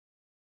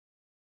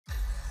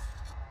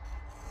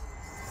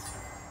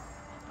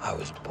I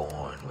was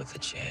born with a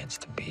chance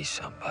to be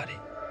somebody.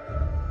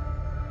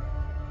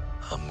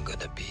 I'm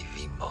gonna be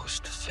the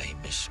most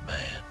famous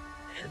man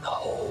in the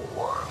whole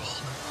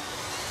world.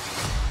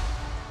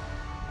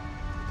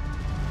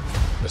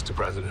 Mr.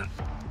 President,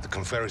 the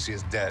Confederacy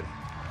is dead.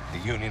 The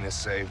Union is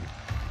saved.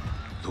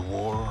 The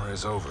war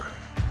is over.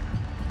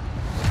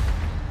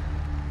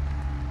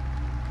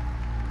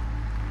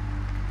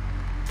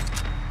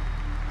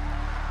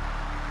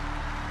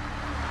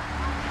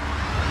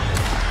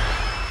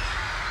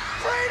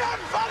 Freedom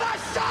for the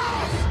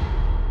South!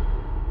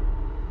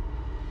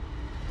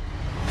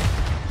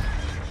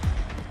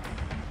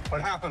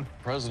 What happened?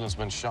 The president's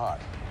been shot.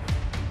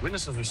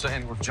 Witnesses are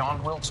saying we're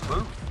John Wilkes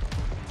Booth.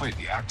 Wait,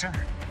 the actor?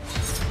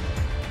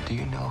 Do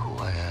you know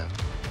who I am?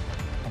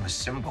 I'm a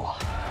symbol.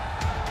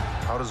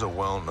 How does a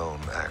well-known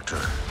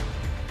actor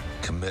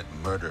commit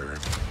murder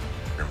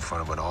in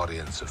front of an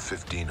audience of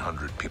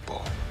 1,500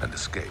 people and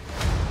escape?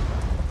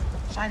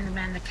 Find the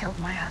man that killed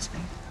my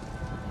husband.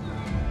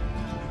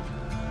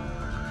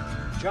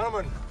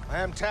 Gentlemen, I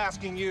am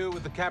tasking you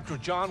with the capture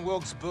of John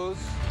Wilkes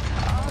Booth.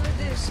 All of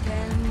this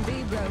can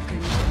be broken.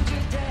 Hold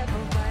your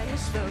devil by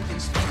his throat and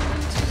spin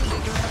him to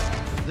the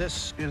ground.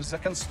 This is a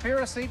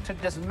conspiracy to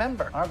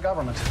dismember our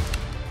government.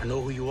 I know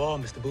who you are,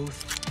 Mr.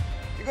 Booth.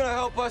 You gonna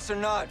help us or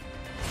not?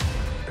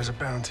 There's a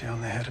bounty on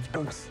the head of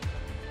Booth.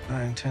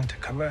 I intend to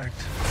collect.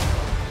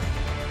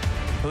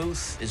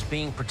 Booth is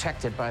being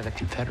protected by the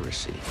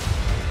Confederacy.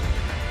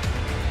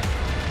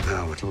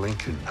 Now with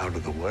Lincoln out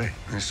of the way,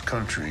 this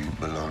country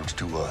belongs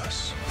to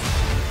us.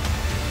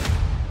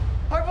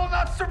 I will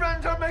not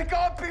surrender. May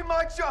God be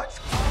my judge.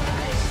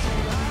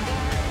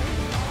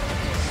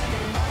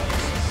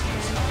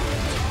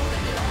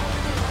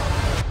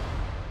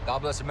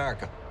 God bless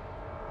America.